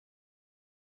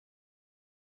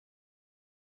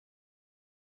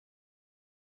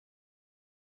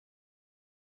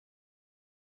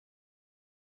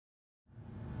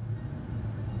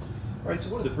All right, so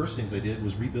one of the first things I did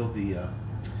was rebuild the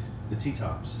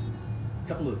T-tops. A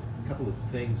couple of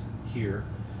things here.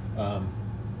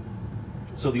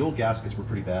 So the old gaskets were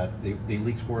pretty bad. They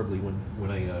leaked horribly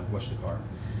when I washed the car,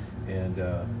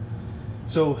 and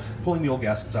so pulling the old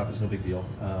gaskets off is no big deal.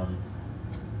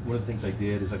 One of the things I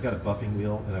did is I've got a buffing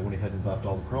wheel, and I went ahead and buffed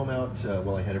all the chrome out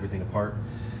while I had everything apart.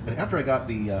 And after I got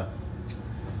the,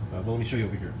 well, let me show you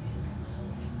over here.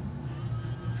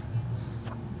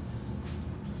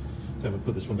 So I haven't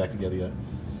put this one back together yet.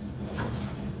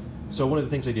 So one of the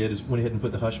things I did is went ahead and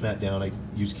put the hush mat down. I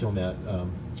used kill mat,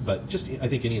 but just I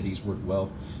think any of these work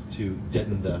well to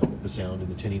deaden the sound and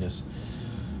the tinniness.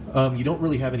 You don't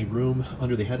really have any room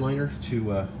under the headliner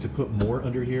to put more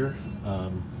under here.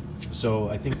 So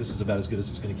I think this is about as good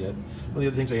as it's going to get. One of the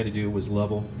other things I had to do was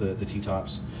level the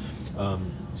T-tops.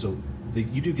 So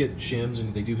you do get shims,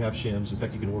 and they do have shims. In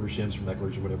fact, you can order shims from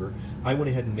Meckler's or whatever. I went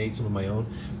ahead and made some of my own.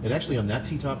 And actually on that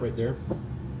T-top right there,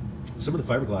 some of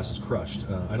the fiberglass is crushed.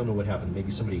 I don't know what happened. Maybe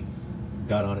somebody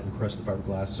got on it and crushed the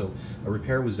fiberglass. So a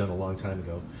repair was done a long time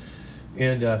ago.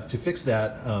 And to fix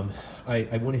that,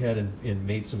 I went ahead and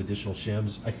made some additional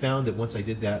shims. I found that once I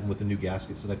did that, and with the new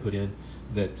gaskets that I put in,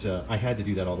 that I had to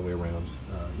do that all the way around,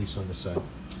 at least on this side.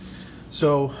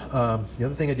 So the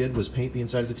other thing I did was paint the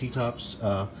inside of the T-tops,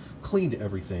 cleaned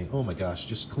everything. Oh my gosh,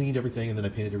 just cleaned everything, and then I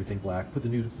painted everything black, put the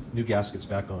new gaskets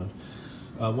back on.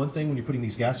 One thing when you're putting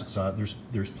these gaskets on,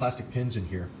 there's plastic pins in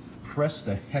here. Press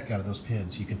the heck out of those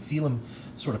pins. You can feel them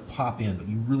sort of pop in, but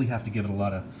you really have to give it a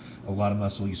lot of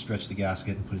muscle. You stretch the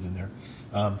gasket and put it in there.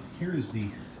 Here is the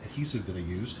adhesive that I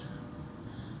used,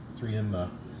 3M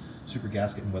Super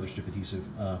Gasket and Weather Strip adhesive,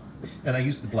 and I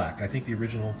used the black. I think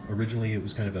originally it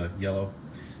was kind of a yellow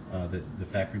that the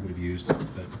factory would have used,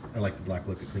 but I like the black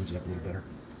look. It cleans it up a little better.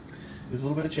 It's a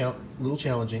little bit little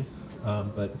challenging,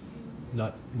 but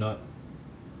not.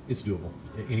 It's doable.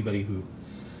 Anybody who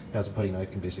has a putty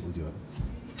knife can basically do it.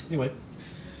 Anyway,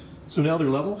 so now they're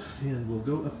level, and we'll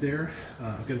go up there.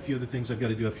 I've got a few other things I've got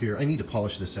to do up here. I need to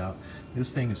polish this out.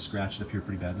 This thing is scratched up here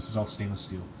pretty bad. This is all stainless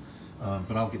steel,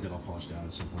 but I'll get that all polished out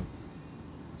at some point.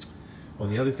 On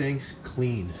the other thing,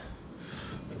 clean.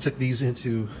 I took these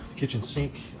into the kitchen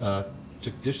sink,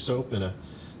 took dish soap and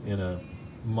a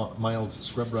mild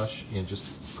scrub brush, and just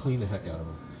clean the heck out of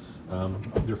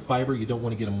them. They're fiber. You don't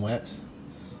want to get them wet.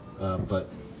 But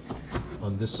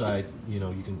on this side, you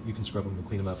know, you can scrub them and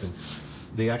clean them up, and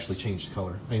they actually changed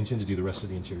color. I intend to do the rest of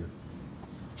the interior.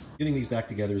 Getting these back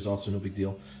together is also no big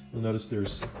deal. You'll notice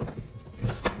there's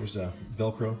a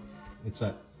Velcro. It's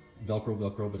not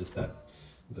Velcro, but it's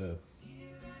the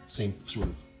same sort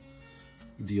of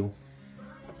deal.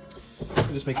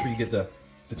 And just make sure you get the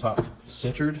top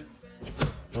centered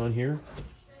on here,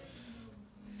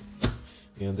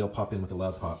 and they'll pop in with a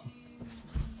loud pop.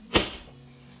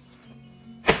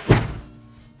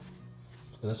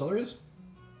 And that's all there is.